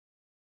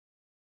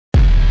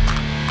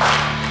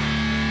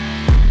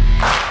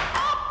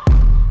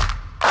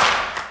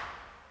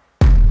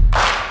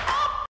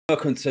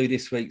Welcome to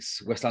this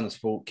week's West London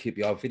Sport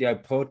QPR video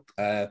pod.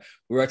 We're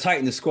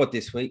rotating the squad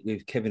this week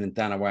with Kevin and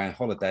Dan away on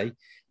holiday.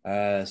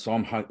 So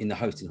I'm in the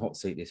hosting hot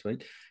seat this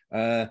week.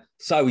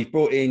 So we've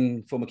brought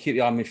in former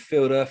QPR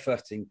midfielder,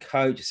 first team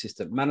coach,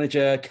 assistant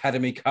manager,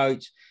 academy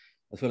coach,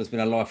 as well as been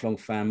a lifelong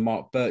fan,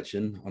 Marc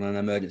Bircham, on an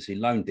emergency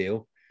loan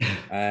deal.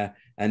 And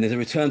there's a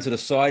return to the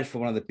side for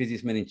one of the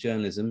busiest men in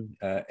journalism,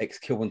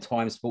 ex-Kilburn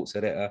Times sports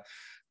editor,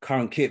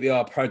 current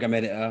QPR programme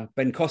editor,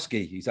 Ben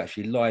Kosky, who's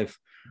actually live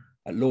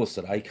at Lords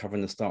today,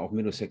 covering the start of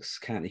Middlesex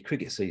County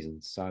cricket season.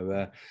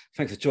 So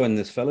thanks for joining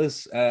us,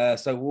 fellas.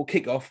 So we'll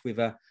kick off with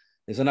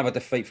there's another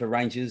defeat for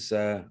Rangers,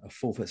 a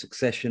fourth at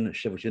succession at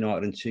Sheffield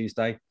United on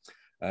Tuesday.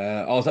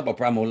 I was up at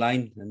Bramall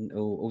Lane, and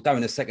although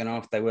in the second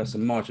half there were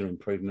some marginal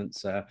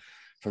improvements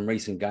from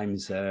recent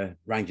games,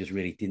 Rangers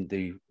really didn't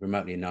do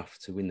remotely enough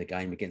to win the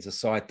game against a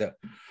side that,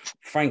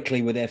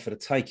 frankly, were there for the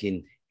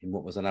taking in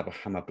what was another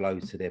hammer blow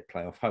to their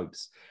playoff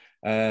hopes.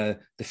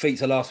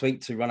 Defeats of last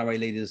week to runaway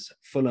leaders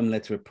Fulham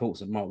led to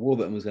reports that Mark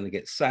Warburton was going to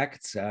get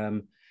sacked.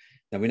 Now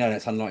we know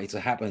that's unlikely to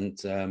happen,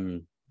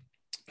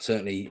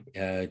 certainly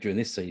during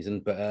this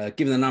season. But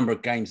given the number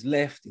of games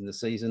left in the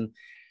season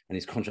and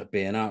his contract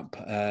being up,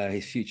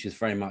 his future is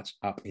very much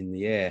up in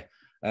the air.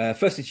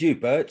 First is you,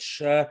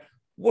 Birch.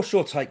 What's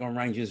your take on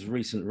Rangers'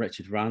 recent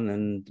wretched run?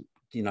 And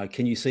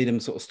can you see them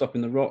sort of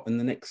stopping the rot in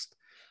the next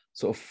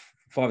sort of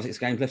 5 or 6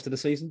 games left of the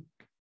season?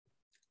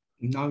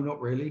 No, not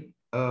really.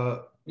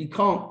 You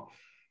can't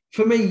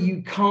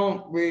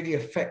really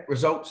affect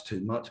results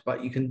too much,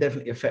 but you can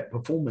definitely affect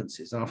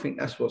performances. And I think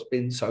that's what's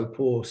been so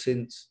poor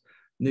since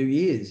New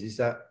Year's, is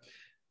that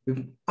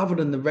other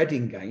than the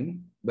Reading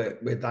game, where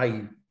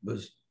they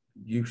was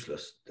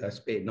useless, that's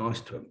being nice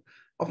to them,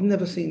 I've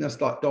never seen us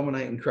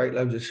dominate and create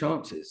loads of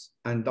chances.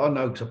 And I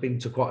know because I've been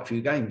to quite a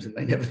few games and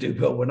they never do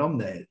well when I'm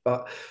there.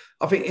 But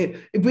I think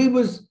if we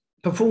was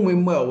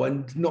performing well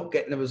and not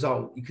getting a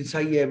result, you could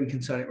say, yeah, we can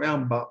turn it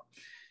around, but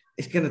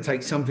it's going to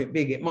take something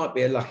big. It might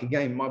be a lucky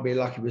game. It might be a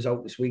lucky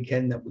result this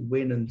weekend that we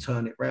win and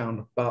turn it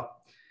round. But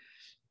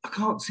I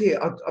can't see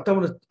it. I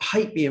don't want to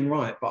hate being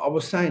right, but I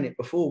was saying it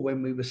before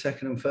when we were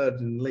second and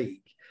third in the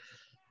league.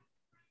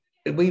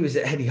 We was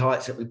at heady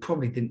heights that we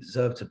probably didn't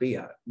deserve to be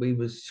at. We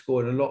was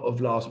scoring a lot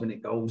of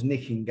last-minute goals,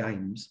 nicking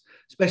games,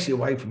 especially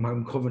away from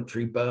home,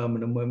 Coventry,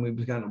 Birmingham. When we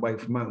was going away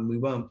from home, we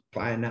weren't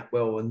playing that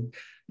well and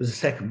was the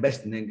second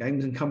best in them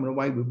games and coming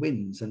away with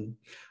wins. And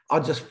I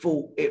just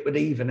thought it would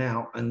even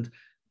out. And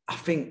I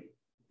think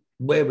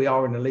where we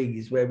are in the league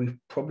is where we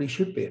probably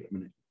should be at the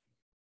minute.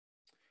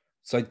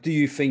 So do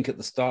you think at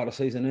the start of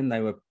the season then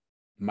they were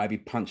maybe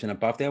punching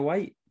above their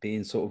weight,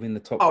 being sort of in the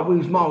top? Oh, we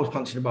was miles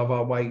punching above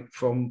our weight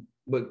from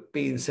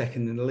being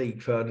second in the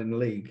league, third in the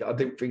league. I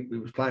didn't think we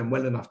was playing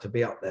well enough to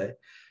be up there.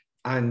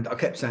 And I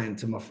kept saying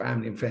to my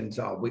family and friends,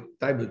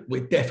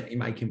 we're definitely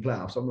making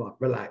playoffs. I'm like,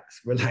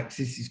 relax,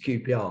 this is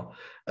QPR.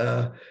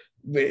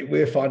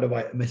 We'll find a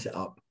way to mess it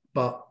up.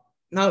 But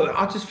no,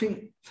 I just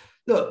think,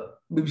 look,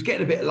 we was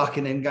getting a bit of luck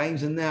in them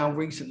games, and now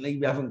recently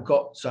we haven't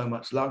got so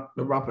much luck,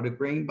 the rub of the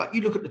green. But you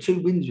look at the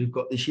 2 wins we've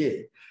got this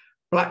year.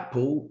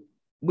 Blackpool,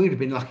 we'd have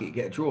been lucky to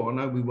get a draw. I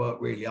know we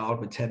worked really hard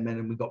with 10 men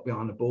and we got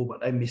behind the ball,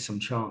 but they missed some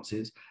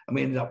chances, and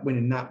we ended up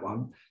winning that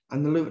one.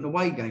 And the Luton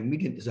away game, we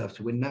didn't deserve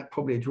to win that.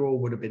 Probably a draw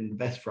would have been the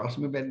best for us.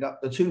 And we've ended up,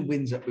 the 2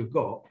 wins that we've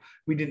got,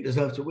 we didn't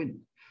deserve to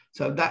win.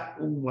 So that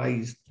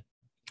always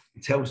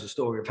tells the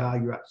story of how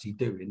you're actually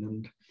doing.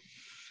 And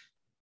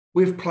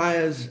with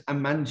players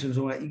and managers,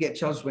 all that, you get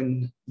judged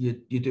when you're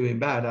doing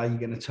bad. Are you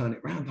going to turn it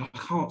around? I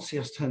can't see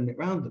us turning it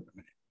around at the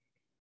minute.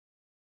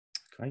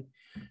 Okay.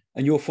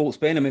 And your thoughts,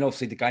 Ben? I mean,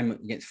 obviously the game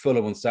against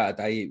Fulham on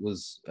Saturday, it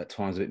was at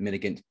times a bit mid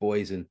against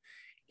boys, and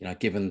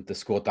given the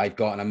squad they've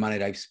got and the money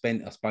they've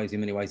spent, I suppose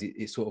in many ways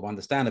it's sort of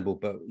understandable.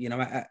 But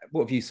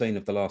what have you seen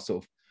of the last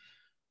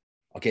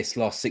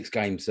last 6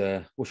 games?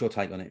 What's your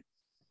take on it?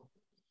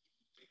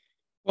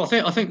 Well,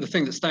 I think the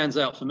thing that stands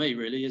out for me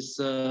really is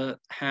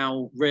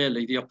how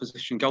rarely the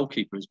opposition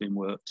goalkeeper has been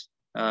worked.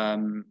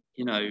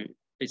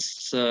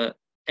 It's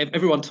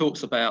everyone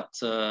talks about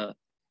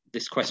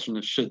this question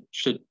of should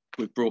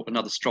we've brought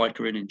another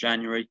striker in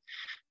January.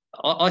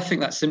 I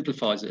think that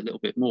simplifies it a little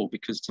bit more,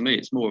 because to me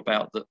it's more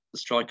about the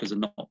strikers are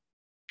not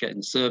getting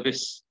the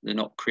service, they're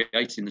not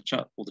creating the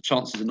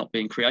chances are not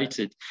being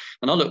created.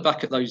 And I look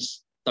back at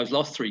those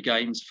last 3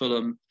 games: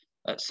 Sheffield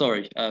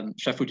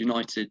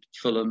United,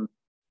 Fulham,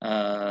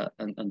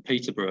 and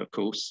Peterborough, of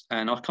course.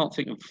 And I can't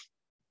think of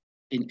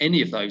in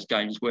any of those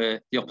games where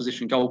the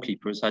opposition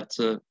goalkeeper has had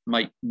to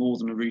make more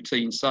than a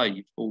routine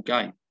save all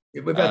game.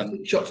 Yeah, we've had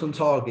 6 shots on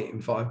target in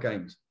 5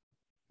 games.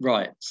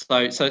 Right.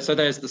 So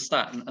there's the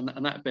stat,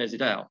 and that bears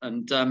it out.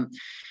 And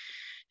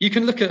you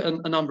can look at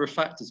a number of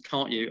factors,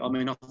 can't you? I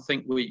mean, I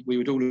think we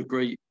would all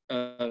agree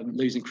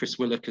losing Chris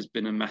Willock has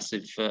been a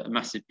massive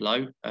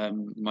blow.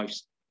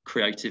 Most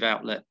creative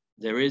outlet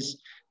there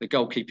is. The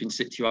goalkeeping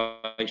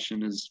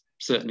situation has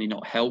certainly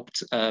not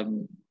helped,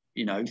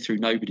 through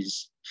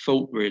nobody's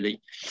fault,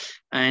 really.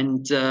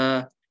 And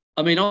I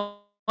mean,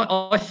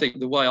 I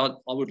think the way I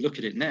would look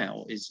at it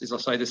now is I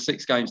say there's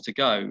 6 games to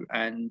go,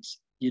 and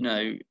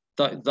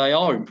they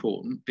are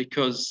important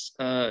because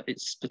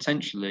it's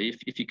potentially,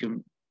 if you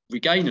can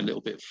regain a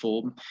little bit of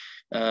form,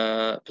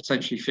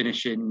 potentially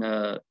finish in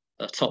a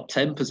top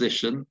 10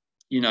 position,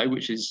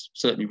 which is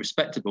certainly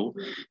respectable.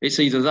 It's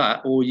either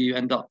that or you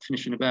end up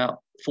finishing about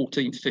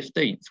 14th,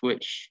 15th,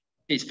 which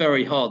it's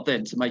very hard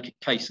then to make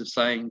a case of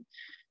saying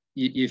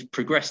you've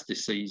progressed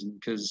this season,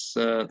 because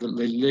the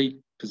league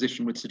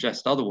position would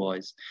suggest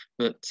otherwise.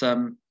 But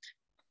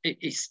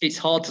it's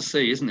hard to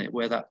see, isn't it,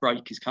 where that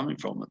break is coming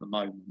from at the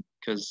moment,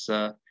 because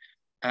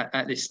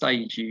at this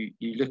stage you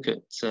look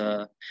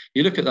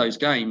at those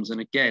games,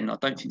 and again, I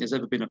don't think there's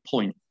ever been a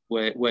point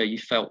where you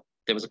felt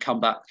there was a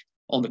comeback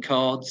on the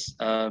cards.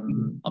 I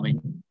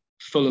mean,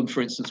 Fulham,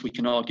 for instance, we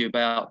can argue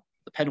about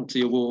the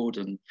penalty award,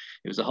 and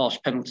it was a harsh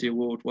penalty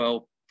award.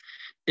 Well,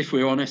 if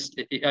we're honest,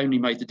 it only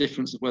made the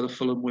difference of whether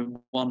Fulham win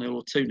 1-0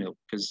 or 2-0,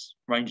 because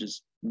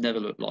Rangers never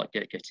looked like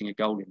getting a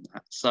goal in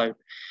that. So,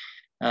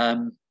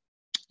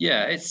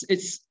 yeah,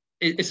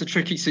 it's a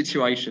tricky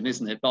situation,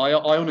 isn't it? But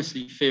I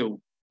honestly feel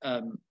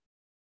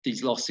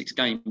these last 6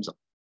 games,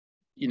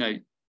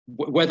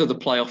 whether the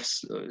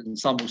playoffs, and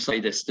some will say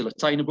they're still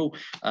attainable,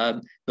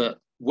 but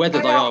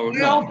whether they are or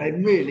not.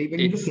 Then really, when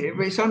you look at it,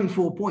 it's only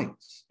 4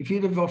 points. If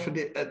you'd have offered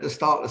it at the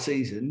start of the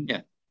season,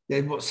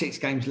 there's 6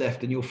 games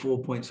left and you're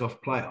 4 points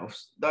off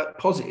playoffs. That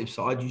positive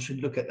side, you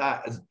should look at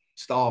that as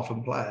staff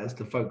and players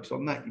to focus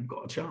on that. You've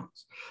got a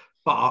chance.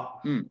 But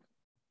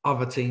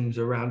other teams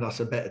around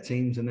us are better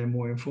teams and they're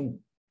more informed.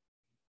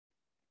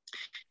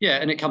 Yeah,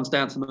 and it comes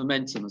down to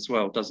momentum as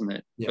well, doesn't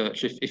it? Yeah.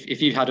 Birch?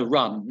 If you've had a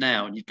run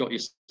now and you've got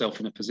yourself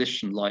in a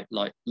position like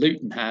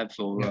Luton have,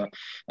 or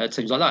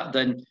teams like that,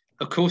 then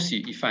of course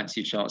you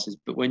fancy your chances.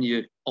 But when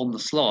you're on the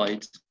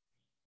slide,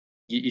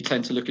 you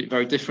tend to look at it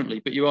very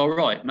differently. But you are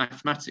right,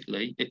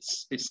 mathematically,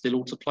 it's still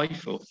all to play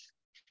for.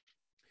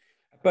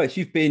 But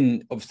you've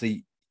been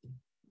obviously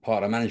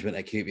part of management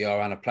at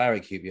QPR and a player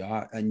at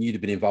QPR, and you'd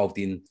have been involved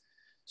in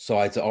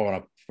sides that are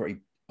on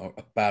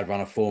a bad run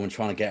of form and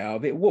trying to get out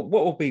of it. What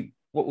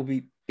will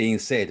be being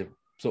said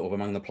sort of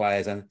among the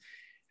players and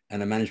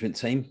the management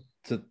team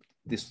to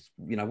this?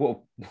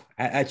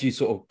 How do you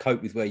sort of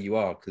cope with where you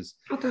are? Because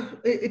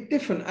it's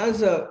different.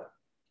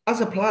 As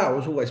a player, I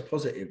was always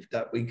positive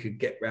that we could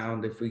get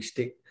round if we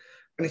stick.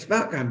 And it's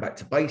about going back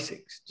to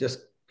basics. Just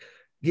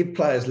give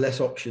players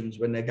less options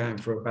when they're going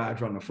for a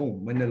bad run of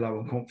form. When they're low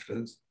on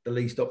confidence, the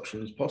least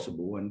options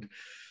possible. And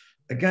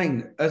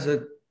again, as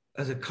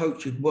a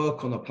coach, you'd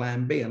work on a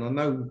plan B. And I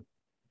know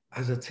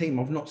as a team,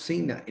 I've not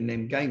seen that in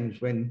them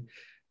games when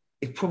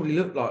it probably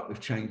looked like we've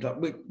changed. Like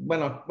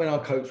when I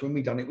coached, when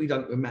we done it with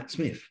Matt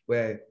Smith,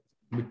 where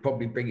we'd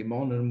probably bring him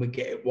on and we'd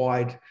get it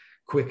wide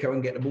quicker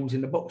and get the balls in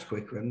the box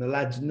quicker. And the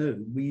lads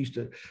knew we used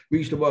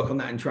to work on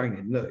that in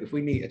training. Look, if we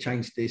need to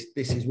change this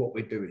is what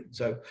we're doing.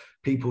 So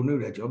people knew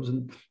their jobs.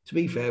 And to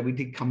be fair, we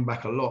did come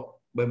back a lot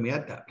when we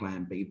had that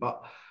plan B.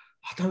 But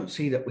I don't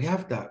see that we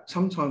have that.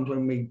 Sometimes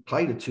when we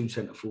play the 2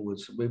 centre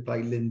forwards, we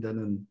play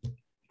Lyndon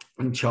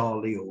and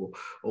Charlie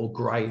or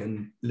Gray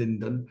and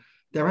Lyndon,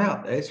 they're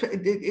out there.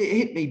 It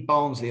hit me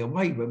Barnsley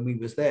away when we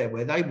was there,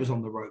 where they was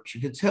on the ropes.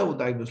 You could tell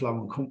they was low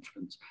on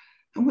confidence.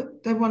 And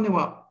they won them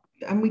up.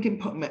 And we didn't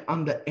put them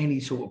under any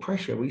sort of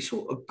pressure. We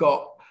sort of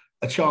got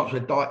a chance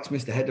where Dykes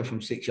missed a header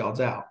from 6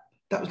 yards out.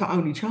 That was the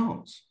only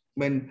chance.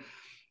 When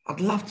I'd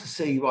love to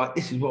see, right,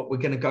 this is what we're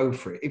going to go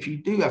for it. If you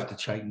do have to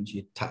change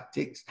your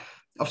tactics,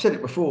 I've said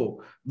it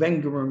before,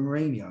 Wenger and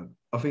Mourinho.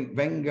 I think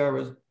Wenger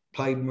has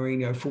played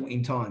Mourinho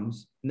 14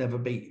 times, never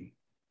beat him,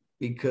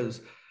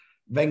 because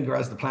Wenger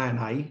has the plan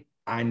A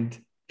and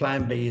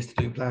plan B is to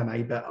do plan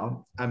A better.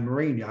 And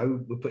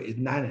Mourinho would put his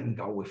nan in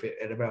goal with it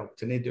at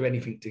about, and he'd do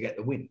anything to get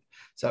the win.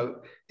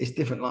 So it's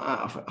different like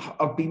that.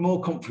 I'd be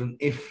more confident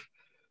if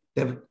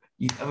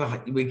we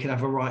can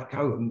have a right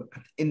go.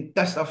 And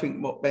that's, I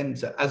think, what Ben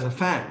said. As a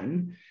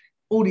fan,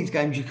 all these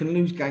games, you can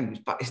lose games,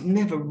 but it's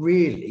never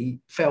really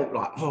felt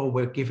like, oh,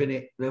 we're giving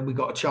it, we've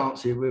got a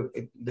chance here.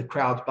 The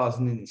crowd's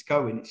buzzing and it's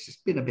going. It's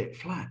just been a bit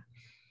flat.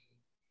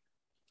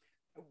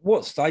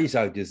 What stage,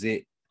 though, does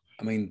it,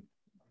 I mean,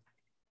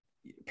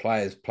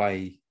 players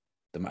play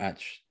the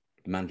match,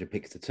 the manager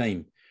picks the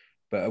team,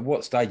 but at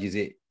what stage is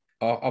it?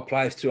 Are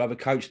players to have a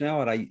coach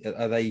now?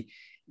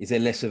 Is there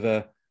less of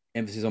a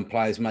emphasis on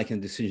players making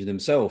a decision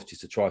themselves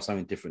just to try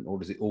something different, or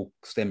does it all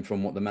stem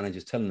from what the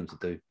manager's telling them to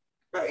do?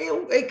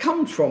 It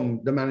comes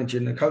from the manager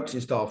and the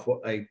coaching staff,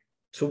 what they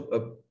sort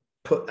of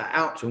put that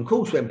out to. And of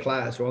course, when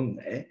players are on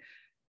there,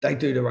 they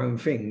do their own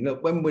thing.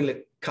 Look, when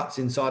Willett cuts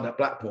inside that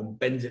Blackpool,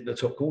 bends it to the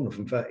top corner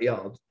from 30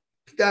 yards,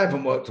 they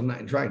haven't worked on that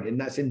in training.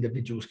 That's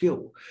individual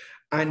skill.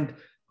 And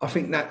I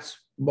think that's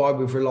why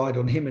we've relied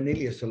on him and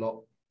Ilias a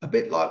lot. A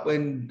bit like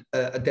when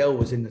Adele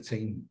was in the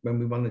team, when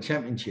we won the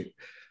championship.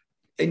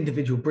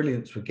 Individual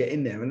brilliance would get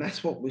in there. And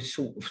that's what we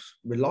sort of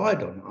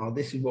relied on. Oh,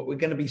 this is what we're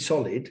going to be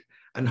solid.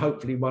 And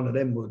hopefully one of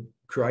them would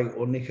create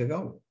or nick a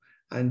goal.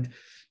 And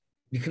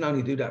you can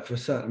only do that for a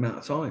certain amount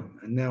of time.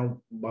 And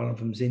now one of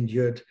them's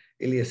injured.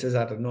 Ilias has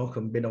had a knock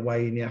and been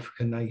away in the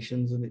African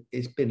nations, and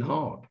it's been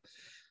hard.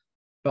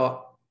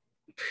 But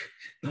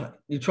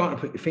you're trying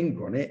to put your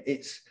finger on it.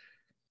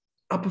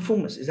 our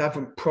performances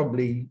haven't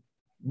probably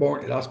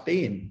warranted us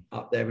being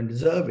up there and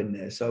deserving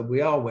there. So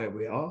we are where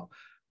we are.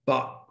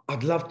 But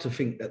I'd love to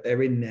think that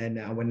they're in there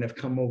now when they've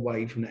come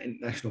away from that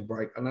international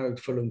break. I know the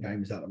Fulham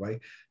game is out of the way.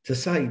 To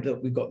say,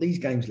 look, we've got these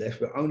games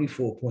left, we're only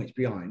 4 points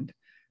behind.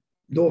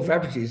 Law of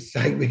averages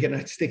say we're going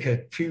to stick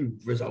a few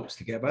results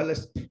together.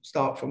 Let's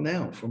start from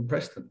now, from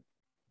Preston.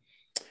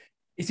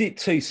 Is it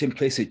too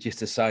simplistic just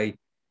to say,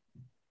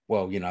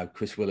 well,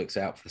 Chris Willock's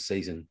out for the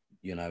season,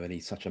 and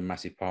he's such a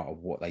massive part of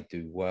what they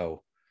do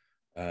well,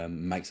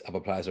 makes other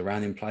players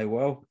around him play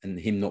well, and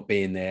him not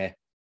being there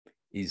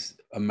is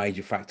a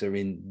major factor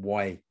in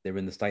why they're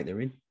in the state they're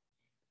in?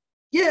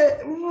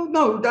 Yeah, well,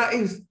 no, that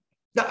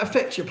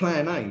affects your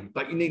plan A,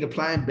 but you need a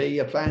plan B,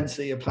 a plan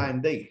C, a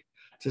plan D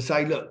to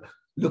say,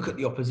 look at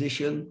the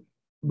opposition.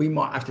 We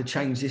might have to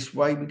change this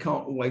way. We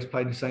can't always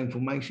play the same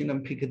formation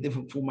and pick a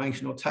different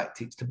formation or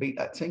tactics to beat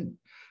that team.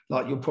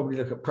 Like you'll probably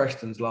look at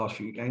Preston's last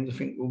few games. I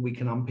think, well, we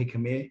can unpick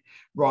them here.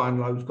 Ryan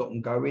Lowe's got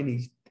them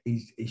going.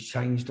 He's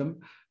changed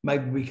them.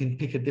 Maybe we can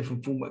pick a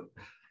different format.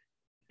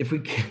 If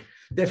we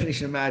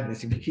definition of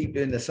madness, if you keep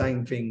doing the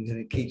same things and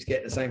it keeps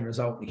getting the same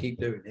result and you keep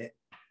doing it,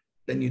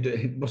 then you do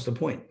it. What's the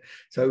point?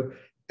 So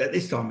at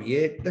this time of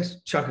year,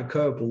 let's chuck a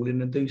curveball in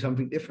and do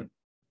something different.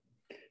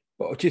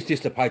 Well, just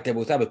to play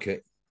devil's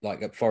advocate,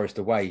 like at Forest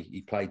away,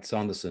 he played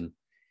Sanderson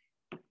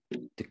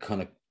to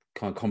kind of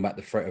combat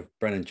the threat of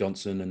Brennan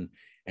Johnson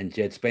and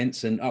Jed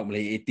Spence, and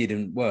ultimately it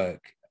didn't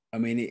work. I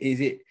mean,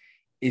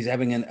 is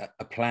having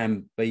a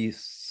plan B,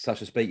 so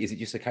to speak, is it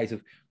just a case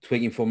of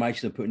tweaking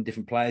formation and putting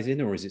different players in,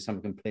 or is it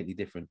something completely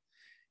different?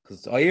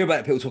 Because I hear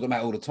about people talking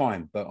about it all the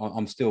time, but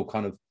I'm still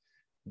kind of,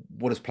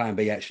 what does plan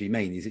B actually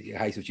mean? Is it a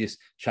case of just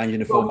changing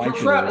the formation?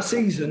 Throughout the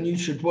season, you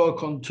should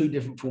work on 2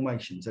 different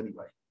formations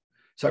anyway.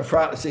 So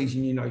throughout the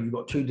season, you've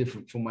got 2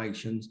 different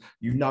formations,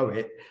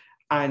 it,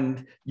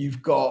 and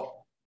you've got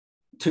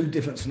 2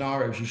 different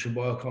scenarios you should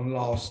work on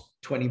last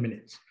 20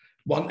 minutes.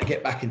 One to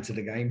get back into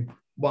the game.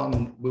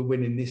 One, we're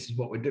winning, this is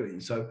what we're doing.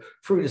 So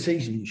through the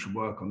season, you should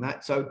work on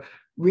that. So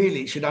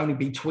really, it should only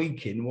be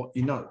tweaking what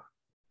you know,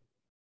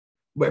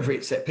 whether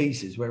it's set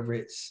pieces, whether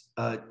it's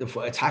the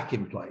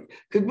attacking play.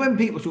 Because when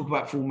people talk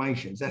about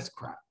formations, that's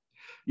crap.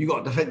 You've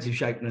got defensive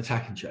shape and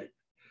attacking shape.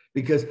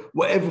 Because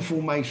whatever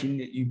formation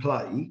that you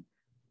play,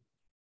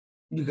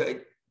 you got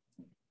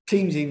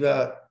teams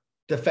either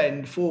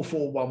defend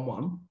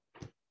 4-4-1-1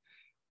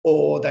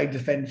 or they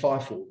defend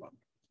 5-4-1.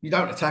 You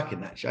don't attack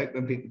in that shape.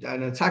 When people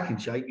in an attacking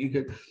shape, you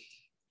could,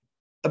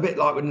 a bit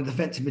like when the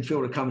defensive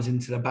midfielder comes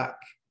into the back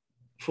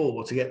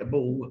 4 to get the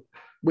ball,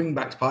 wing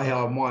backs play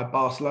hard and wide.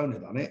 Barcelona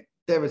done it.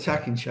 Their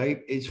attacking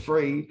shape is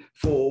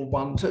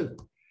 3-4-1-2.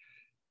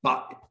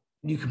 But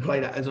you can play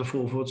that as a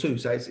 4-4-2.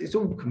 So it's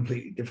all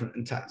completely different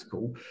and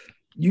tactical.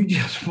 You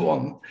just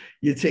want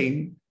your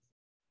team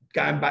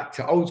going back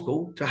to old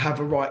school to have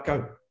a right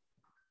go.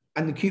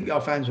 And the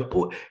QPR fans were,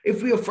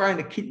 if we were throwing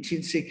a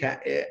kitchen sick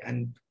at it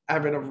and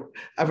having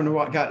a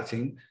right go at the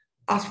team,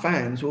 us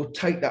fans will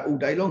take that all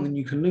day long and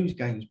you can lose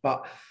games.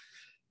 But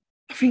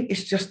I think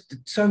it's just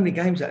so many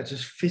games that are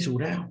just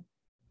fizzled out.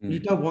 You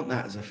don't want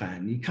that as a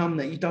fan. You come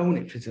there, you don't want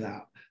it fizzled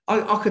out.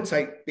 I could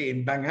take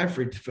being bang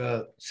average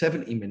for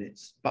 70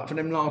 minutes, but for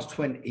them last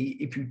 20,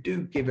 if you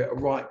do give it a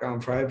right go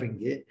and throw everything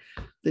it,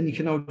 then you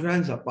can hold your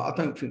hands up. But I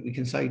don't think we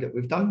can say that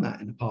we've done that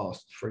in the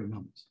past 3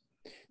 months.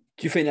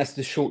 Do you think that's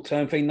the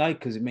short-term thing, though?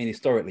 Because,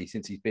 historically,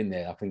 since he's been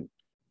there, I think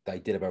they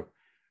did have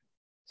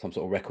some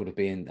sort of record of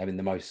having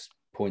the most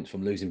points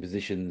from losing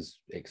positions,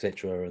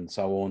 etc., and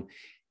so on.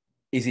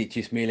 Is it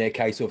just merely a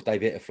case of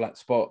they've hit a flat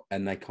spot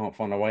and they can't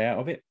find a way out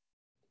of it?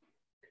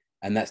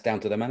 And that's down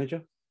to the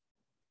manager?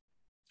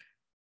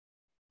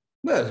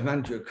 Well, as a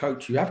manager or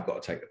coach, you have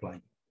got to take the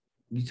blame.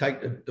 You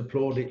take the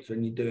plaudits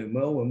when you're doing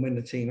well, and when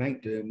the team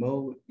ain't doing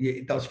well,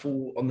 it does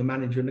fall on the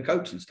manager and the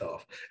coaching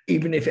staff,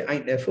 even if it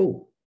ain't their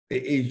fault.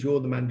 It is, you're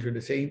the manager of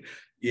the team.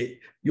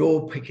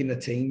 You're picking the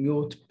team.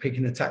 You're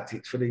picking the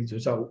tactics for these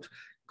results.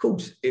 Of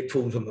course, it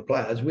falls on the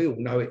players. We all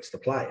know it's the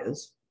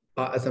players.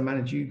 But as a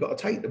manager, you've got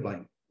to take the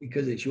blame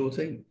because it's your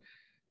team.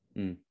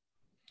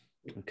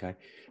 Okay.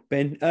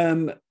 Ben,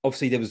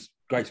 obviously there was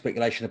great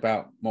speculation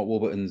about Mark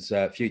Warburton's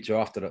future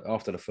after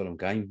the Fulham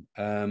game.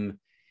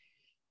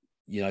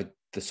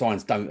 The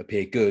signs don't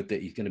appear good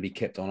that he's going to be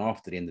kept on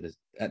at the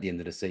end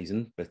of the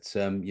season. But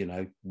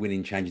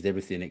winning changes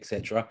everything,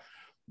 etc.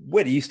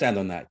 Where do you stand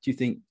on that? Do you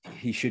think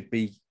he should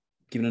be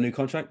given a new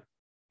contract?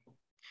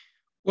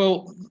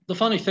 Well, the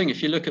funny thing,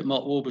 if you look at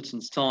Mark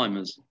Warburton's time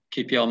as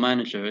QPR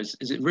manager, is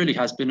it really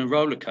has been a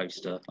roller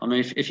coaster. I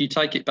mean, if you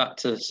take it back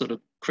to sort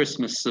of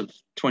Christmas of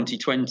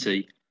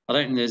 2020, I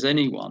don't think there's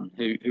anyone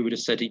who would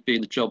have said he'd be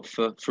in the job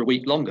for a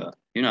week longer,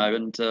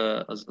 and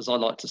as I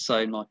like to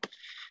say in my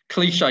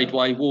cliched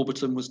way,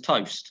 Warburton was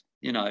toast,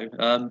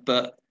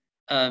 but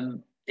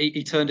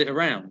he turned it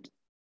around.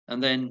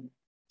 And then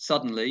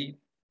suddenly,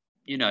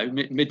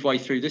 midway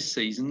through this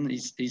season,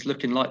 he's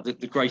looking like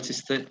the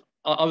greatest thing.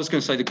 I was going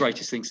to say the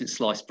greatest thing since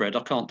sliced bread. I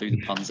can't do the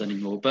puns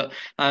anymore. But,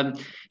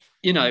 and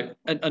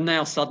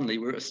now suddenly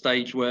we're at a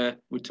stage where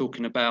we're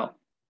talking about,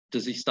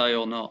 does he stay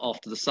or not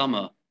after the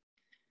summer?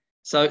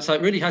 So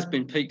it really has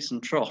been peaks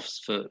and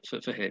troughs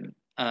for him.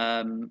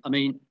 I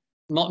mean,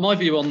 my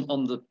view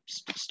on the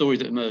story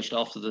that emerged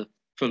after the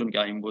Fulham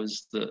game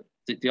was that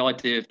the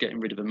idea of getting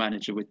rid of a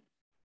manager with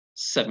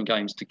 7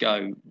 games to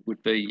go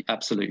would be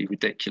absolutely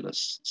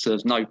ridiculous.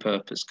 Serves no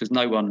purpose, because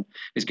no one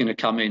is going to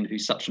come in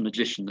who's such a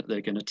magician that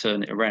they're going to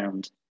turn it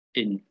around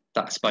in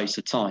that space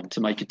of time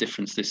to make a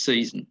difference this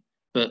season.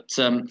 But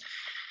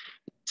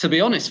to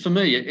be honest, for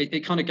me,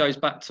 it kind of goes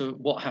back to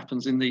what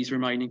happens in these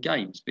remaining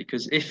games,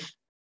 because if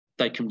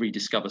they can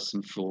rediscover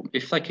some form,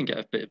 if they can get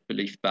a bit of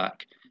belief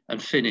back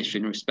and finish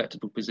in a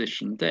respectable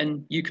position,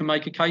 then you can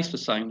make a case for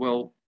saying,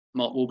 well,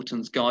 Mark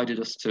Warburton's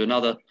guided us to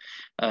another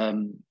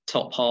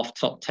top half,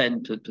 top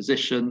 10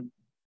 position.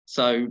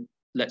 So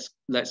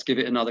let's give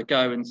it another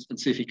go and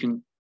see if he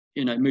can,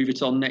 move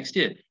it on next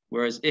year.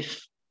 Whereas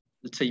if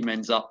the team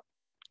ends up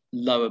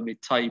lower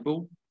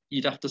mid-table,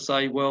 you'd have to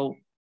say, well,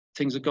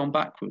 things have gone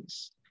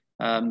backwards.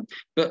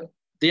 But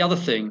the other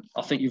thing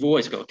I think you've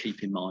always got to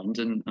keep in mind,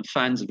 and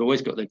fans have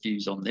always got their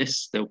views on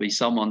this, there'll be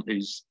someone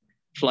who's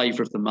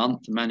flavour of the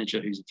month, the manager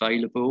who's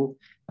available,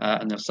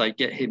 and they'll say,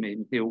 get him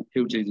in, he'll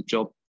do the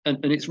job.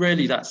 And it's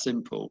really that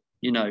simple.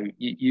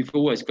 You've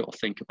always got to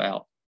think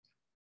about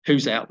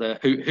who's out there,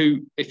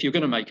 who if you're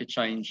going to make a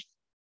change,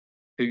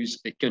 who's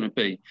it going to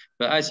be.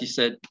 But as you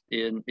said,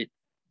 Ian,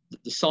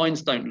 the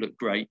signs don't look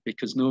great,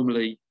 because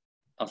normally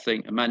I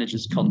think a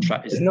manager's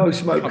contract is there's no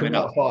smoke coming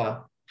without up.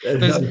 fire.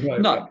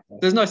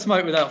 There's no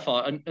smoke without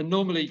fire. And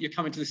normally you're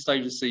coming to this stage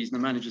of the season,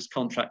 the manager's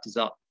contract is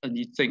up, and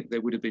you'd think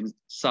there would have been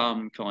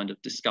some kind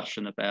of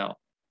discussion about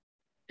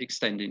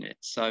extending it.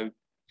 So,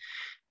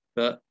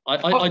 but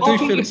I do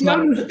feel it's not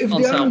unselfish. If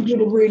the owners would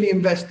have really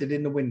invested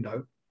in the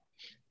window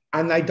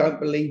and they don't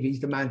believe he's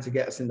the man to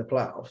get us in the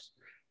playoffs,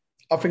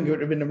 I think it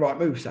would have been the right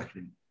move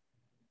sacking him.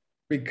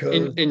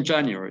 Because in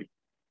January,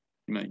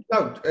 you mean?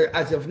 No,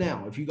 as of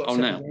now. If you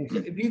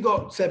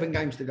got 7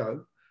 games to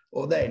go,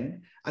 or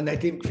then, and they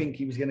didn't think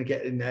he was going to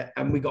get in there,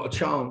 and we got a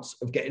chance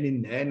of getting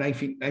in there, and they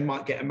think they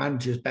might get a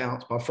manager's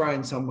bounce by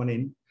throwing someone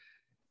in,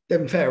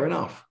 then fair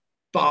enough.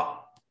 But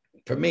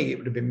for me, it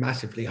would have been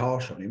massively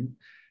harsh on him.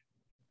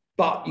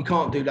 But you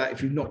can't do that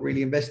if you've not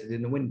really invested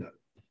in the window.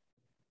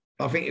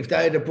 I think if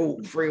they had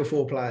brought 3 or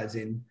 4 players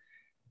in,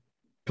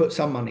 put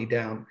some money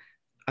down,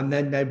 and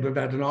then they'd have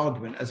had an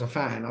argument as a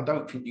fan, I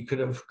don't think you could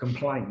have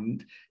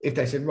complained if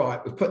they said,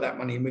 right, we've put that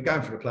money in, we're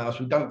going for the playoffs,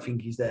 we don't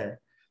think he's there.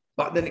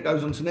 But then it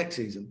goes on to next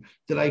season.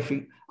 Do they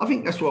think? I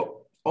think that's what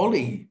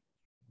Ollie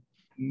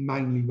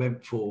mainly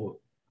went for,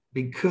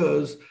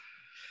 because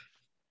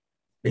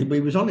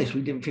we was honest,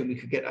 we didn't think we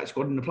could get that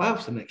squad in the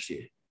playoffs the next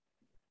year.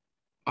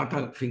 I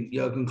don't think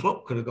Jurgen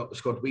Klopp could have got the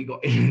squad we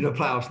got in the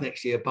playoffs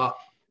next year, but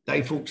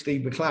they thought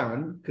Steve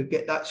McClaren could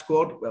get that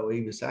squad. Well,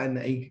 he was saying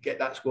that he could get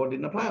that squad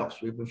in the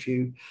playoffs with a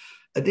few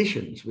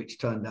additions, which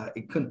turned out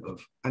it couldn't have.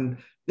 And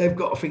they've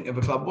got to think of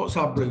a club. What's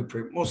our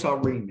blueprint? What's our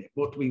remit?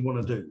 What do we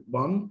want to do?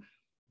 One,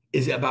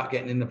 is it about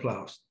getting in the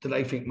playoffs? Do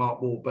they think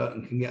Mark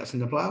Warburton can get us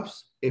in the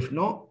playoffs? If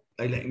not,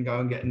 they let him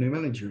go and get a new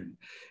manager in.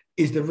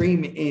 Is the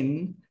remit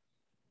in,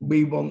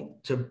 we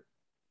want to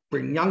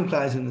bring young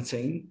players in the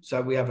team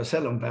so we have a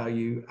sell-on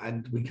value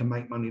and we can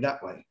make money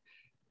that way?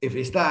 If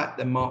it's that,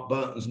 then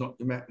Warburton's not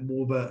your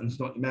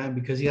man,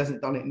 because he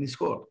hasn't done it in his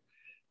squad.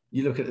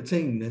 You look at the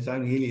team, there's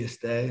only Ilias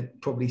there,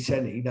 probably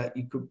Senny, that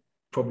you could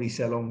probably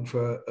sell on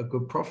for a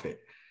good profit.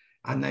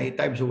 And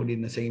they was already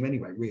in the team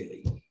anyway,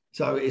 really.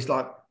 So it's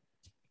like,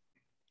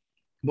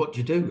 what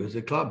do you do as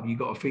a club? You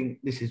got to think,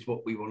 this is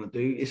what we want to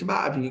do. It's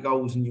about having your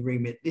goals and your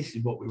remit. This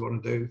is what we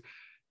want to do.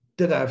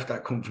 Do they have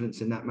that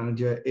confidence in that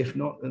manager? If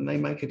not, then they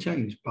make a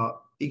change. But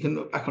he can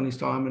look back on his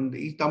time and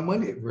he's done well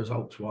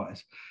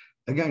results-wise.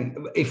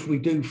 Again, if we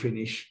do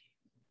finish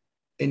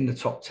in the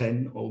top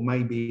 10, or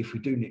maybe if we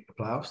do nick the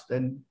playoffs,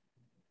 then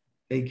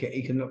he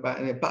can look back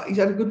at it. But he's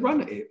had a good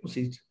run at it.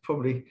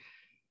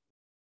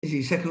 Is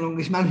he second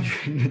longest manager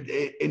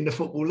in the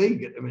Football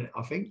League at the minute,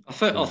 I think?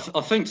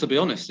 I think, to be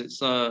honest,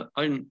 it's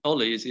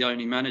Ollie is the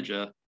only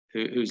manager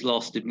who's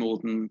lasted more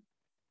than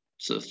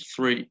sort of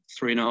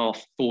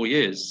 3.5, 4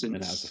 years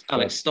since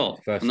Alex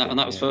stopped. And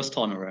that was first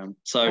time around.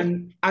 So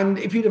and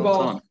if you'd have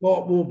asked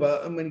Mark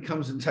Warburton when he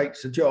comes and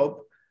takes the job,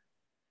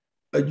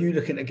 are you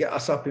looking to get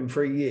us up in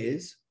 3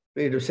 years?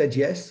 He'd have said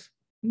yes,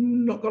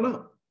 not gone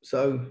up.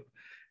 So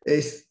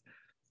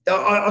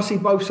I see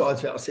both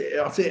sides of it.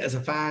 I see it as a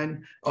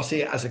fan, I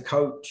see it as a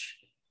coach,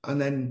 and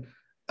then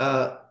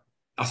I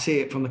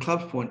see it from the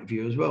club's point of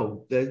view as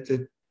well.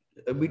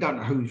 We don't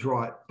know who's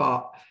right,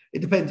 but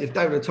it depends. If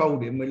they would have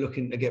told him we're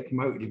looking to get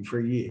promoted in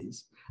 3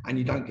 years and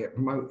you don't get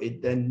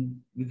promoted,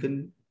 then you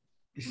can,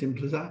 as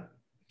simple as that.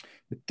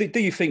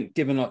 Do you think,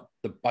 given like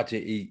the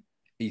budget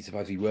he's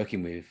supposed to be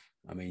working with,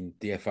 I mean,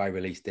 the FA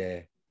released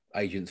their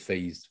agents'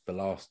 fees for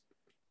last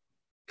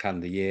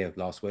calendar year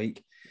last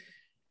week,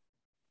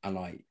 and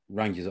like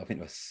Rangers, I think,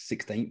 were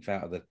 16th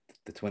out of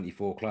the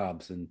 24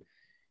 clubs, and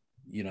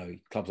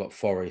clubs like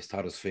Forest,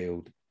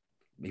 Huddersfield,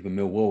 even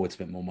Millwall would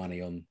spend more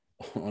money on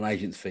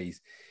agents' fees.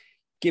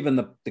 Given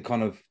the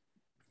kind of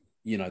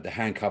the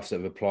handcuffs that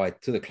have applied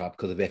to the club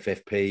because of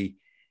FFP,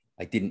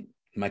 they didn't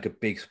make a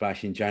big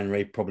splash in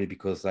January, probably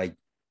because they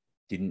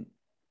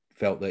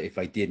felt that if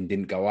they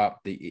didn't go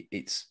up,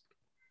 it's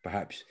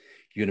perhaps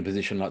you're in a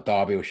position like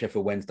Derby or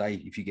Sheffield Wednesday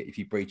if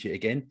you breach it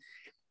again.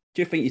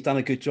 Do you think he's done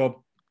a good job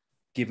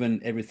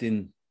given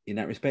everything in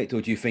that respect,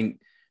 or do you think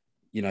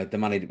the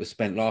money that was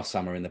spent last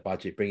summer in the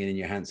budget, bringing in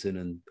Johansson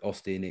and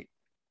Austin,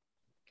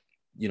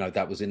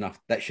 that was enough?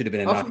 That should have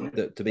been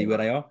enough to be where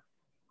they are.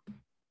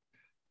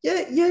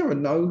 Yeah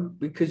and no,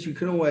 because you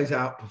can always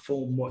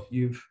outperform what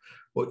your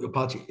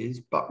budget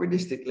is. But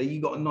realistically,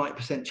 you got a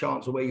 90%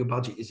 chance of where your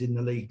budget is in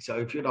the league. So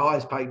if you're the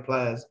highest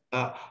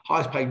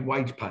paid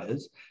wage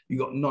players, you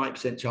got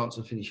 90% chance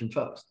of finishing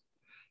first.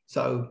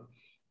 So,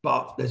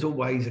 but there's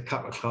always a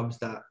couple of clubs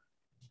that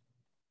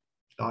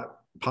like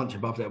punch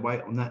above their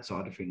weight on that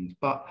side of things.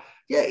 But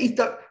yeah, he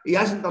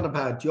hasn't done a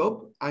bad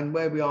job. And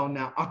where we are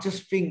now, I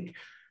just think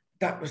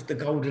that was the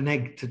golden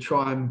egg to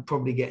try and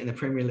probably get in the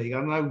Premier League.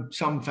 I know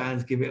some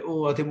fans give it,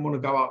 I didn't want to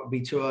go up, it'd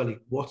be too early.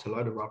 What a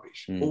load of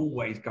rubbish.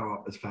 Always go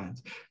up as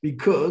fans.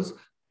 Because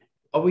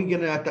are we going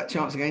to have that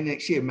chance again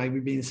next year, maybe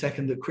being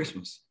second at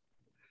Christmas?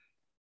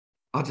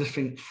 I just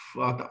think,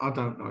 I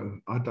don't know.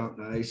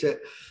 It's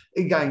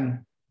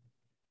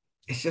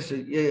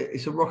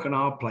it's a rock and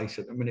hard place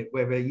at the minute,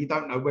 whether you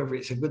don't know whether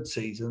it's a good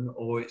season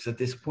or it's a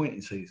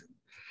disappointing season.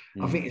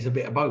 I think it's a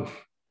bit of both.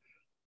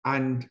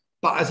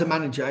 But as a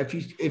manager,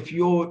 if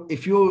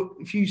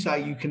you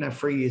say you can have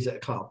 3 years at a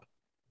club,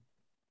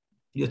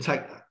 you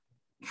take that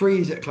 3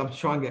 years at a club to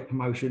try and get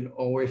promotion,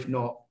 or if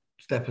not,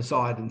 step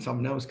aside and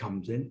someone else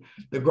comes in.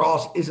 The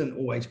grass isn't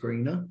always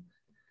greener,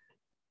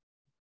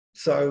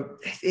 so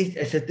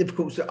it's a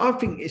difficult. So I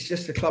think it's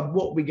just a club.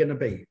 What are we going to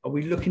be? Are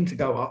we looking to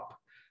go up,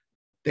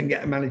 then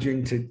get a manager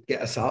in to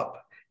get us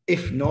up?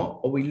 If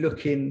not, are we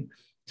looking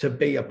to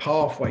be a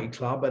pathway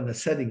club and a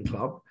setting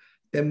club?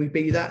 Then we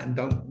be that and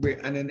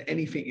then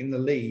anything in the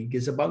league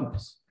is a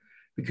bonus,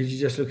 because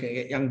you're just looking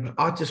at young.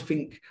 I just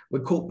think we're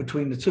caught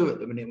between the two at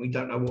the minute. We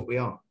don't know what we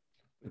are.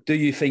 Do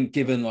you think,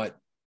 given like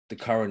the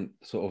current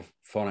sort of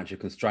financial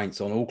constraints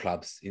on all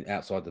clubs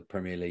outside the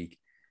Premier League,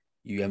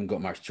 you haven't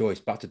got much choice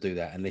but to do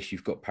that unless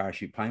you've got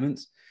parachute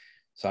payments?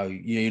 So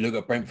you look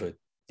at Brentford,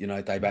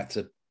 they've had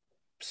to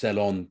sell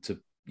on to,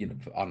 I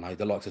don't know,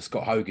 the likes of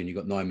Scott Hogan. You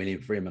got 9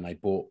 million for him, and they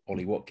bought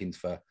Ollie Watkins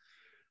for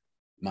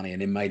money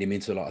and then made him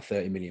into like a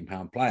 £30 million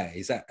player.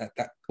 Is that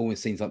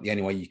always seems like the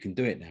only way you can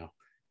do it now?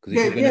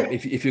 Because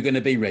if you're going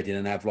to be Reading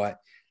and have like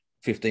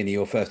 15 of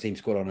your first team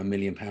squad on £1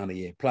 million a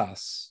year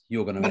plus,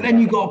 you're going to. But then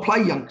you've got to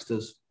play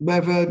youngsters,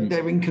 whether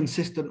they're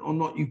inconsistent or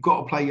not. You've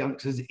got to play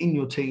youngsters in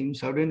your team,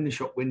 so they're in the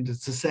shop windows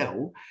to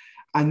sell,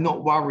 and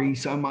not worry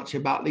so much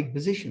about league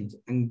positions.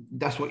 And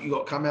that's what you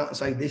got to come out and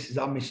say. This is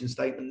our mission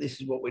statement. This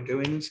is what we're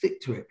doing, and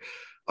stick to it.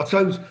 I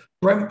suppose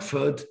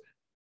Brentford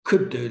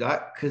could do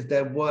that because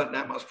there weren't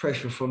that much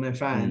pressure from their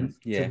fans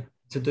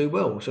to do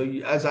well. So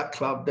as that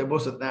club, there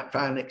wasn't that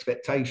fan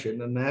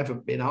expectation, and they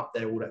haven't been up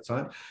there all that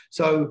time.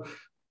 So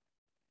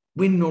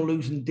winning or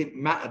losing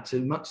didn't matter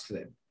too much to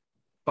them.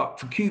 But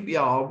for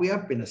QPR, we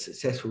have been a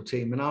successful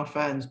team, and our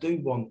fans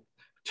do want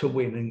to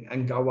win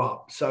and go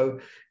up. So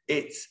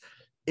it's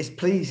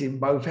pleasing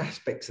both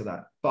aspects of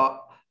that.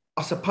 But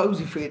I suppose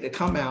if we had to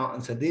come out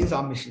and said, here's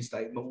our mission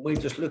statement, we're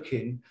just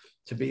looking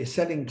to be a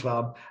selling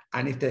club,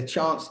 and if there's a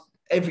chance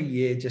every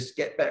year, just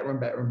get better and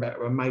better and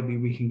better, and maybe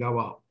we can go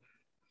up.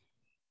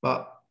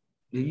 But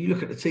you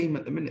look at the team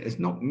at the minute, there's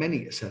not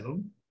many to sell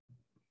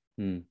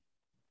on.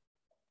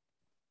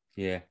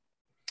 Yeah.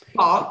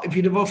 But if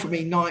you'd have offered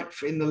me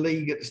 9th in the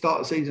league at the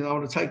start of the season, I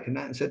would have taken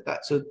that and said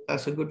that's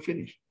a good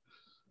finish.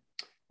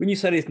 When you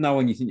say there's no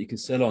one you think you can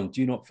sell on, do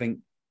you not think,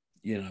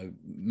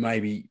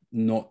 maybe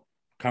not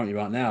currently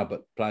right now,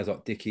 but players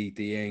like Dickie,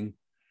 Dieng,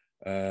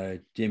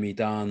 Jimmy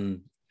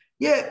Dunn,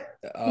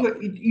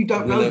 you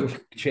don't know.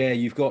 Chair,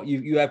 you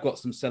have got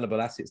some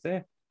sellable assets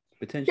there,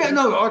 potentially. Yeah,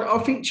 no, I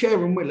think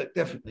Chair and Willock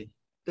definitely.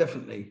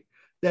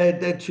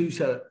 They're two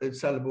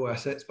sellable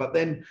assets. But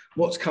then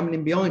what's coming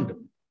in behind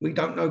them, we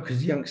don't know,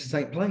 because the youngsters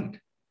ain't played,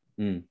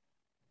 and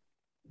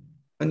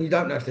you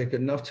don't know if they're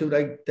good enough till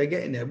they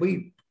get in there.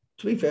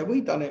 To be fair,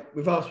 we've done it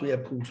with us. We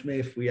had Paul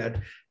Smith, we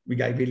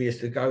gave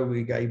Ilias a go,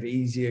 we gave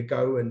Easy a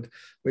go, and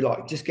we're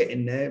like, just get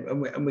in there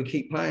and we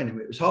keep playing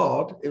him. It was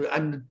hard,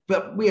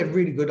 but we had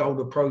really good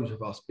older pros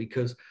with us,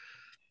 because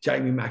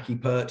Jamie Mackey,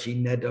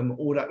 Perchy, Nedham,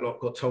 all that lot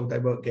got told they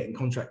weren't getting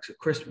contracts at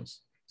Christmas.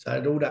 So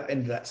at all that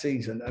end of that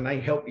season, and they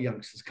helped the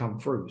youngsters come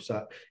through.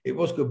 So it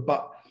was good,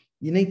 but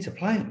you need to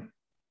play them.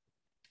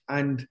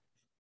 And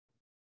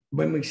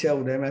when we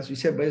sell them, as we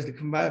said, where's the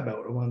conveyor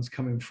belt, the ones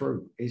coming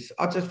through?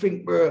 I just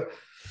think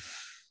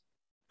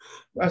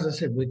as I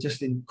said, we're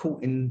just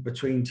caught in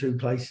between two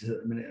places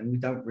at the minute, and we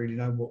don't really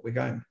know what we're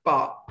going.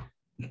 But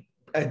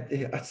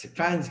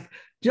fans, do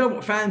you know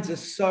what? Fans are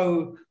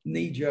so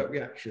knee-jerk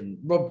reaction.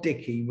 Rob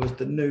Dickey was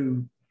the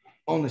new,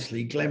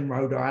 honestly, Glenn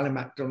Roeder, Alan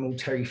MacDonald,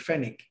 Terry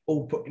Fenwick,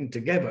 all put in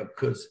together,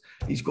 because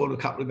he scored a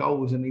couple of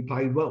goals and he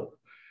played well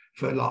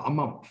for like a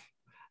month.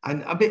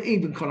 And a bit,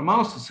 even Conor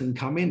Masterson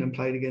come in and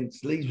played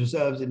against Leeds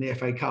reserves in the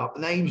FA Cup,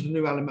 and he was the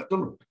new Alan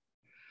MacDonald.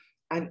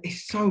 And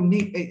it's so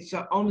neat. It's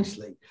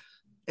honestly,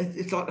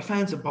 it's like the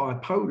fans are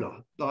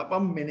bipolar. Like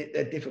 1 minute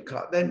they're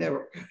difficult, then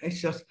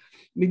it's just,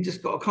 we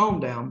just got to calm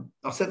down.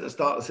 I said at the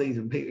start of the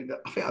season, people,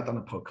 I think I've done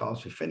a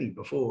podcast with Finney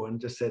before and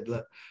just said,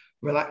 look,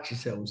 relax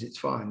yourselves, it's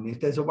fine.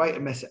 If there's a way to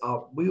mess it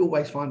up, we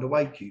always find a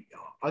way, QPR.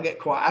 I get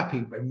quite happy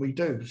when we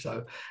do,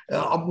 so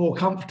I'm more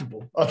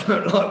comfortable. I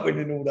don't like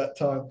winning all that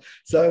time.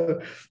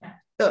 So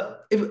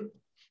if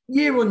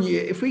year on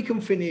year, if we can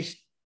finish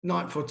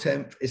 9th or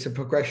 10th, it's a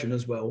progression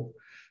as well.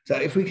 So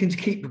if we can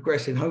keep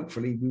progressing,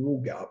 hopefully we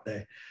will get up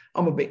there.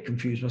 I'm a bit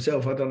confused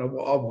myself. I don't know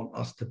what I want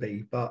us to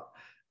be, but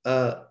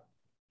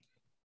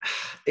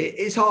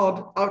it's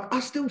hard. I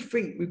still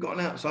think we've got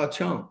an outside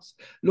chance.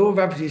 Law of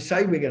averages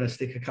say we're going to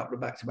stick a couple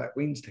of back-to-back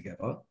wins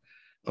together.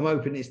 I'm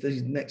hoping it's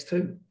the next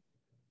two.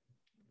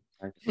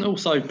 And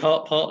also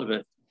part of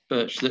it,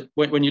 Birch, that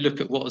when you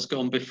look at what has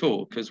gone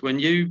before, because when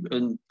you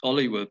and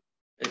Ollie were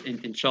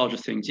in charge of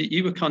things,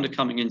 you were kind of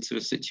coming into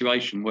a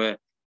situation where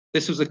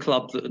this was a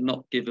club that had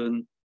not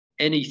given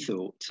any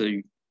thought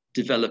to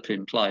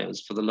developing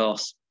players for the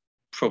last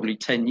probably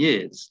 10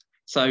 years.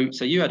 So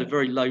you had a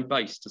very low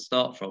base to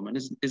start from. And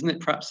isn't it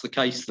perhaps the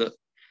case that,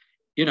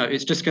 you know,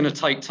 it's just going to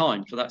take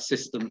time for that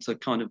system to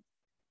kind of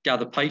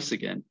gather pace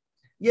again?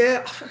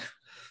 Yeah,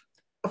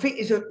 I think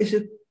it's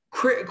a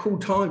critical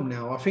time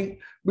now. I think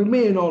with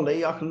me and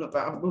Ollie, I can look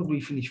back, we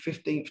finished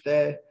 15th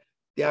there.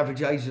 The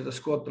average age of the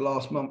squad the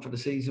last month of the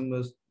season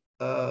was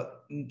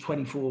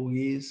 24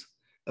 years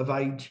of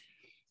age.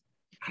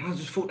 And I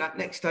just thought that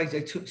next stage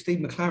they took Steve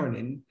McClaren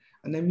in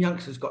and them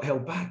youngsters got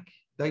held back.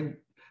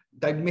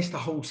 They missed a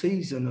whole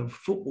season of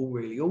football,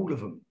 really, all of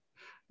them.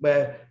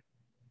 Where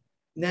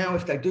now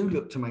if they do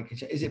look to make a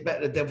change, is it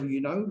better the devil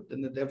you know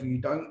than the devil you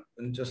don't?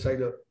 And just say,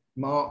 look,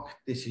 Mark,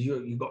 this is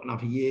you've got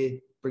another year,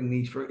 bring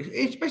these through.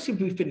 Especially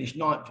if we finish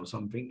 9th or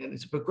something, then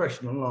it's a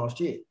progression on last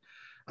year.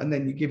 And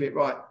then you give it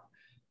right.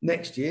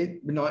 Next year,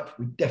 we're 9th,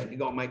 we've definitely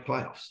got to make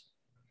playoffs.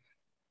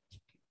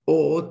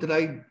 Or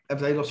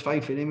have they lost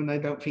faith in him and they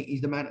don't think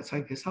he's the man to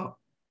take us up?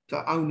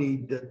 So only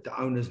the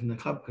owners and the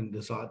club can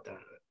decide that.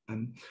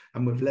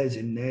 And with Les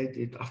in there,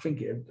 I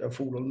think it'll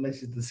fall on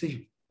Les's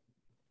decision.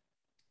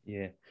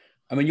 Yeah.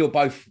 I mean,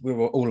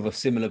 we're all of a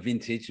similar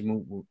vintage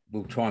and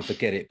we'll try and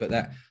forget it. But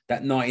that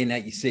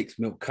 1986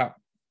 Milk Cup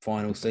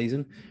final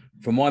season,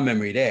 from my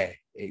memory there,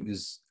 it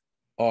was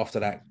after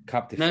that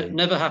cup defeat.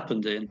 Never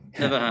happened, Ian.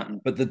 Never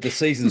happened. But the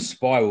season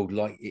spiraled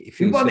like it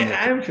feels. We won it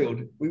at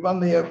Anfield. We won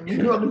the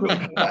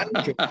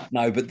Anfield.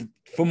 No, but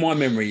from my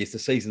memory, is the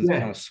season's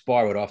kind of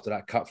spiraled after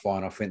that cup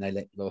final. I think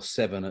they lost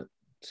 7 at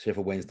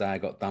Sheffield Wednesday,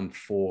 got done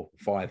 4-5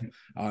 at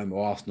home at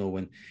Arsenal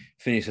and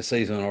finished the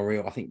season on a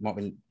real, I think it might have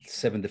been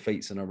 7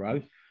 defeats in a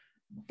row.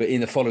 But in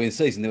the following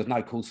season, there was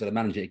no cause for the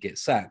manager to get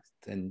sacked.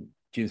 And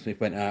Jim Smith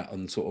went out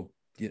and sort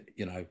of,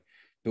 you know,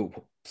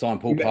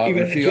 signed Paul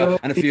Parker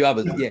and a few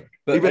others. Yeah,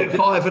 but he went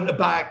 5 at the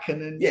back,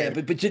 and then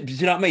but do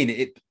you know what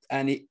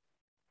I mean?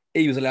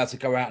 He was allowed to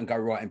go out and go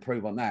right,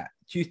 improve on that.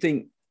 Do you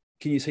think?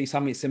 Can you see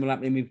something similar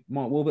happening with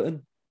Mark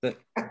Warburton?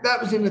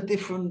 That was in a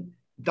different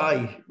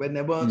day when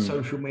there weren't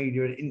social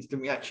media and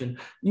instant reaction.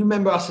 You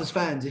remember us as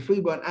fans, if we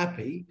weren't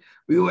happy,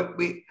 we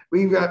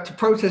had to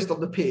protest on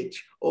the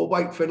pitch or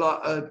wait for like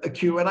a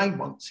Q&A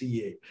once a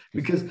year,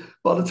 because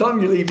by the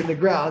time you're leaving the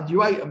ground,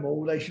 you ate them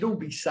all. They should all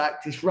be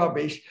sacked. It's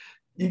rubbish.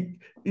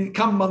 You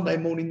come Monday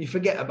morning, you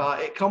forget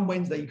about it. Come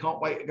Wednesday, you can't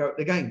wait to go to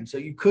the game. So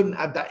you couldn't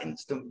have that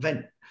instant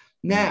vent.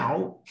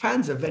 Now,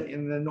 fans are venting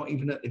and they're not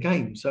even at the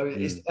game. So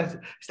it's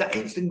that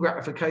instant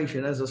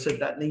gratification, as I said,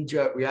 that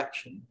knee-jerk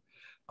reaction.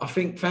 I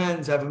think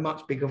fans have a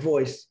much bigger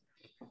voice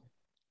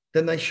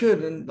than they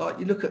should. And like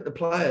you look at the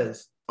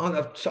players, I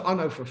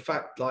know for a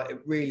fact, like it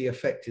really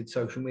affected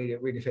social media.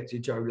 It really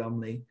affected Joe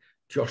Lumley,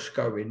 Josh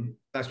Scowen.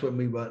 That's when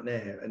we weren't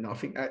there. And I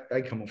think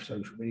they come off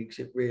social media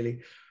because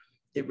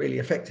it really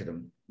affected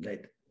them.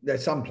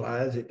 There's some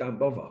players it don't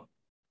bother,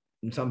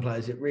 and some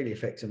players it really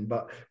affects them.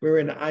 But we're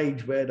in an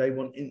age where they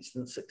want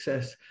instant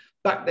success.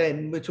 Back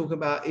then, we're talking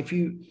about if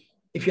you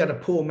had a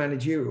poor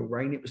managerial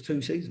reign, it was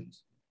 2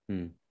 seasons.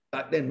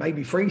 Back then,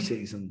 maybe 3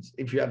 seasons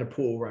if you had a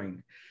poor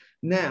reign.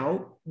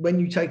 Now, when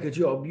you take a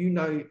job, you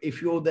know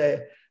if you're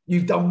there,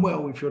 you've done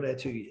well if you're there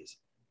 2 years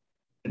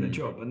in a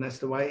job, and that's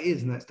the way it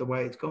is, and that's the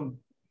way it's gone.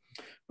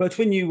 But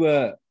when you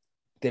were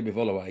there with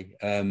Holloway,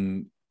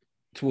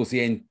 towards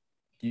the end,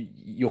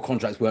 your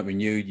contracts weren't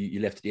renewed. You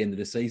left at the end of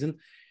the season.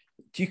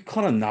 Do you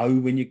kind of know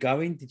when you're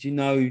going? Did you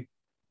know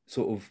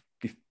sort of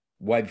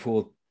way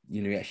before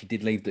you actually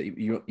did leave that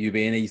you're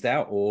being eased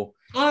out? Or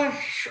I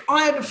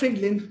had a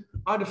feeling.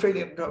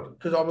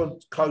 Because I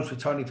was close with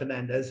Tony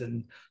Fernandez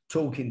and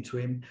talking to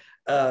him,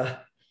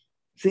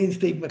 seeing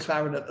Steve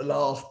McClaren at the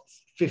last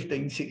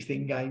 15,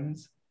 16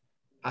 games,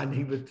 and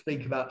he would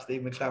speak about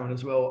Steve McClaren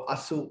as well. I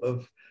sort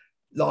of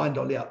lined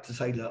Ollie up to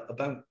say, look,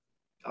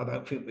 I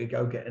don't think we'd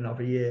go get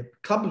another year.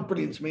 Club was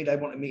brilliant to me. They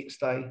wanted me to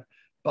stay,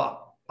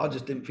 but I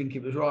just didn't think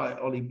it was right.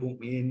 Ollie brought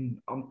me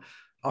in.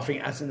 I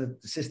think as an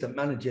assistant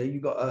manager, you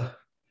got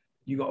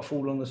to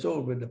fall on the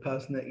sword with the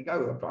person that you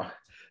go with.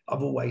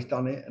 I've always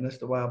done it, and that's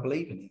the way I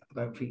believe in it.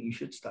 I don't think you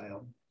should stay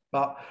on.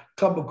 But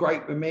club were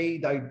great with me.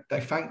 They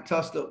thanked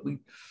us that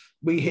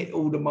we hit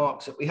all the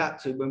marks that we had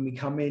to when we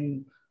come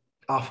in.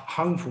 Our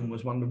home form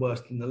was one of the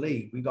worst in the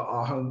league. We got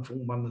our home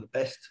form one of the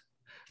best.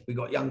 We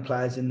got young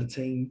players in the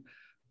team.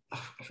 I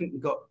think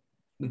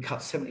we cut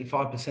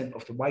 75%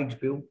 off the wage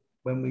bill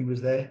when we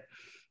was there.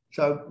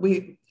 So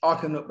I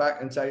can look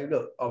back and say,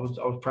 look, I was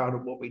proud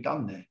of what we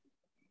done there.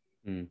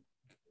 Mm.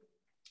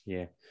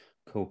 Yeah,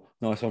 cool,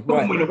 nice one.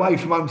 Right. We went away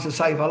from home to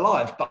save our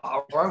lives, but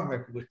our own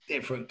record was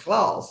different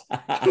class.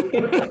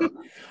 I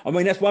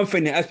mean, that's one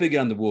thing that has been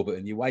under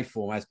Warburton. Your away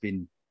form has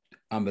been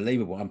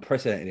unbelievable,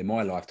 unprecedented in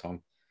my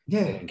lifetime.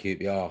 Yeah, in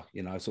QPR,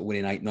 sort of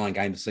winning 8-9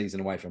 games a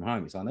season away from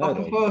home. It's unheard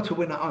of. I prefer to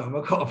win at home.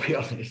 I've got to be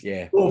honest.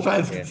 Yeah, all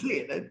fans can see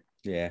it then.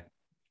 Yeah,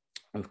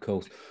 of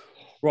course.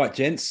 Right,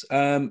 gents.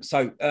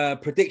 So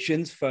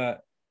predictions for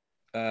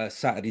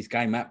Saturday's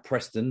game at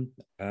Preston.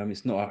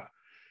 It's not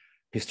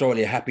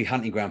historically a happy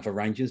hunting ground for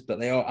Rangers, but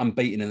they are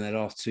unbeaten in their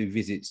last 2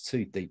 visits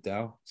to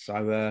Deepdale.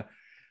 So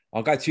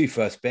I'll go to you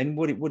first, Ben.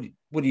 What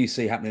do you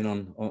see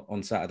happening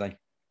on Saturday?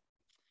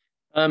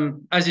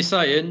 As you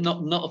say, Ian,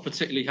 not a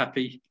particularly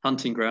happy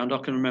hunting ground. I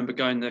can remember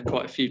going there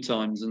quite a few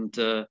times and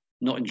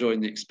not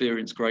enjoying the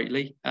experience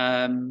greatly.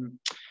 I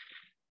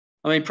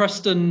mean,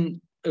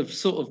 Preston have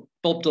sort of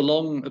bobbed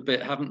along a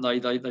bit, haven't they?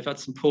 They've had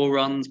some poor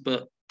runs,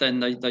 but then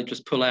they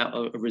just pull out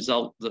a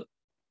result that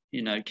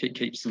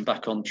keeps them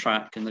back on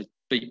track, and they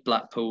beat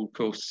Blackpool, of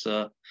course,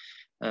 the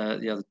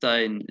other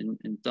day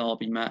in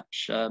Derby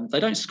match. They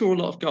don't score a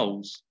lot of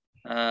goals,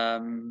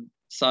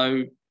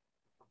 so.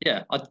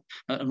 Yeah,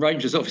 and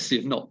Rangers obviously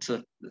have not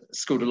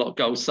scored a lot of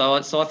goals, so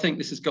I think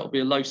this has got to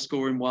be a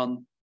low-scoring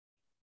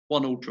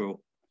 1-1 draw.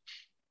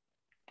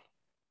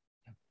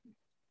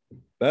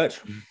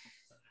 Birch?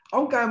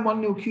 I'm going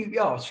 1-0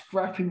 QPR,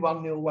 scrappy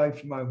 1-0 away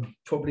from home.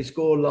 Probably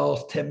score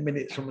last 10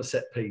 minutes from a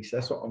set piece.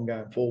 That's what I'm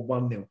going for,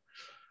 1-0.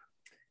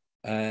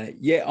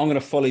 Yeah, I'm going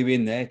to follow you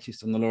in there,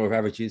 just on the law of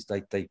averages.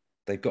 They've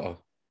got to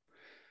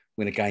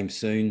win a game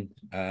soon.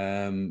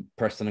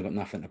 Preston have got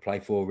nothing to play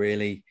for,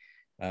 really.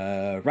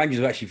 Rangers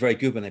were actually very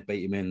good when they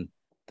beat him in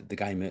the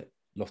game at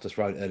Loftus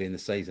Road early in the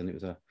season. It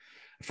was a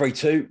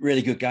 3-2,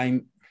 really good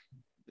game.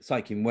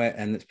 Soaking wet,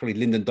 and it's probably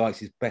Lyndon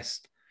Dykes'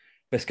 best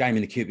game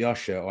in the QPR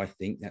shirt. I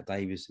think that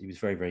day he was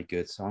very, very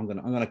good. So I'm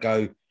gonna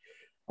go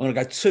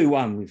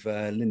 2-1 with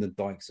Lyndon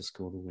Dykes to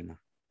score the winner.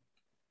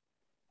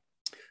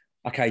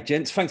 Okay,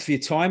 gents, thanks for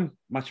your time,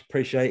 much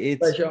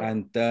appreciated. Pleasure.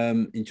 And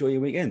enjoy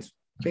your weekends.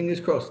 Fingers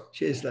crossed.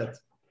 Cheers, lads.